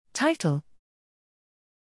Title: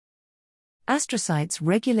 Astrocytes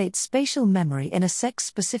regulate spatial memory in a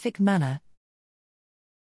sex-specific manner.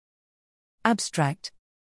 Abstract: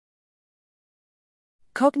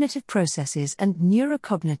 Cognitive processes and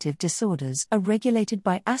neurocognitive disorders are regulated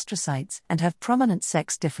by astrocytes and have prominent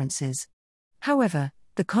sex differences. However,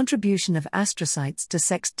 the contribution of astrocytes to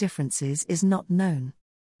sex differences is not known.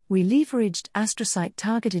 We leveraged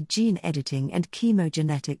astrocyte-targeted gene editing and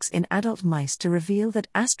chemogenetics in adult mice to reveal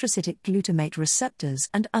that astrocytic glutamate receptors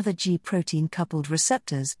and other G-protein-coupled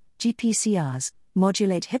receptors, GPCRs,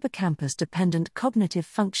 modulate hippocampus-dependent cognitive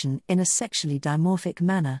function in a sexually dimorphic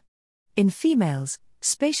manner. In females,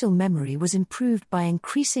 spatial memory was improved by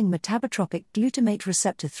increasing metabotropic glutamate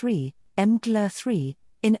receptor 3, mGLR3,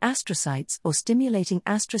 in astrocytes or stimulating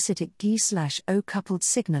astrocytic G/O coupled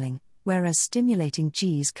signaling, whereas stimulating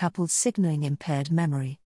G's coupled signaling impaired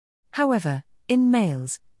memory. However, in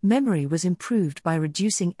males, memory was improved by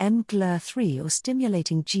reducing mGLR3 or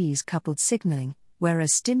stimulating G's coupled signaling,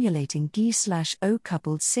 whereas stimulating G/O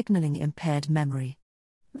coupled signaling impaired memory.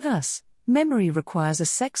 Thus, memory requires a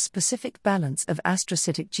sex-specific balance of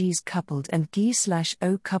astrocytic G's coupled and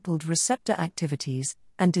G/O coupled receptor activities,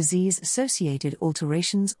 and disease-associated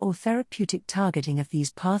alterations or therapeutic targeting of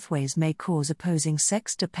these pathways may cause opposing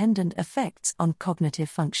sex-dependent effects on cognitive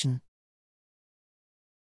function.